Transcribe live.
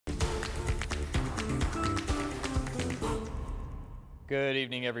Good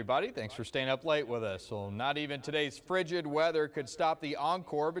evening, everybody. Thanks for staying up late with us. Well, not even today's frigid weather could stop the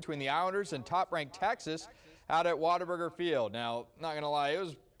encore between the Islanders and top-ranked Texas out at Whataburger Field. Now, not going to lie, it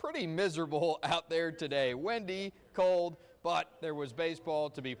was pretty miserable out there today. Windy, cold, but there was baseball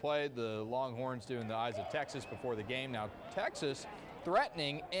to be played. The Longhorns doing the eyes of Texas before the game. Now, Texas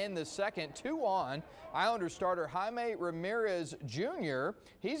threatening in the second, 2-on. Islanders starter Jaime Ramirez Jr.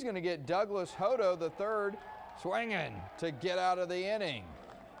 He's going to get Douglas Hodo III swinging to get out of the inning.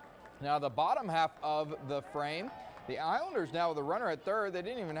 Now the bottom half of the frame, the Islanders now with a runner at third. They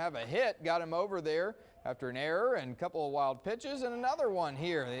didn't even have a hit, got him over there after an error and a couple of wild pitches, and another one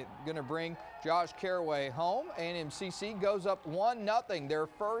here. They're going to bring Josh Carraway home. A&M-CC goes up 1-0, their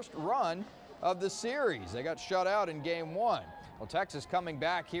first run of the series. They got shut out in game one. Well, Texas coming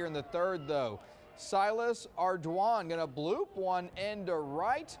back here in the third though. Silas Ardoin going to bloop one end to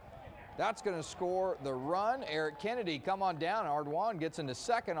right. That's going to score the run. Eric Kennedy come on down. Ardoin gets into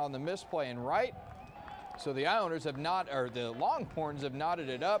second on the misplay and right. So the Islanders have the Longhorns have knotted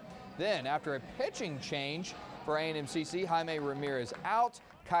it up. Then after a pitching change for A&M-CC, Jaime Ramirez out,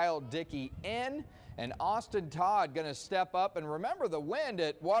 Kyle Dickey in, and Austin Todd going to step up. And remember, the wind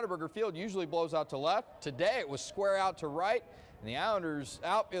at Whataburger Field usually blows out to left. Today it was square out to right, and the Islanders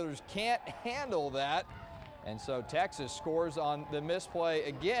outfielders can't handle that. And so Texas scores on the misplay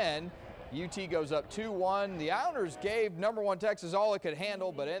again. UT goes up 2-1. The Islanders gave #1 Texas all it could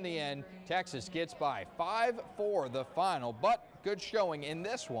handle, but in the end, Texas gets by 5-4 the final. But good showing in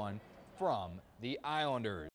this one from the Islanders.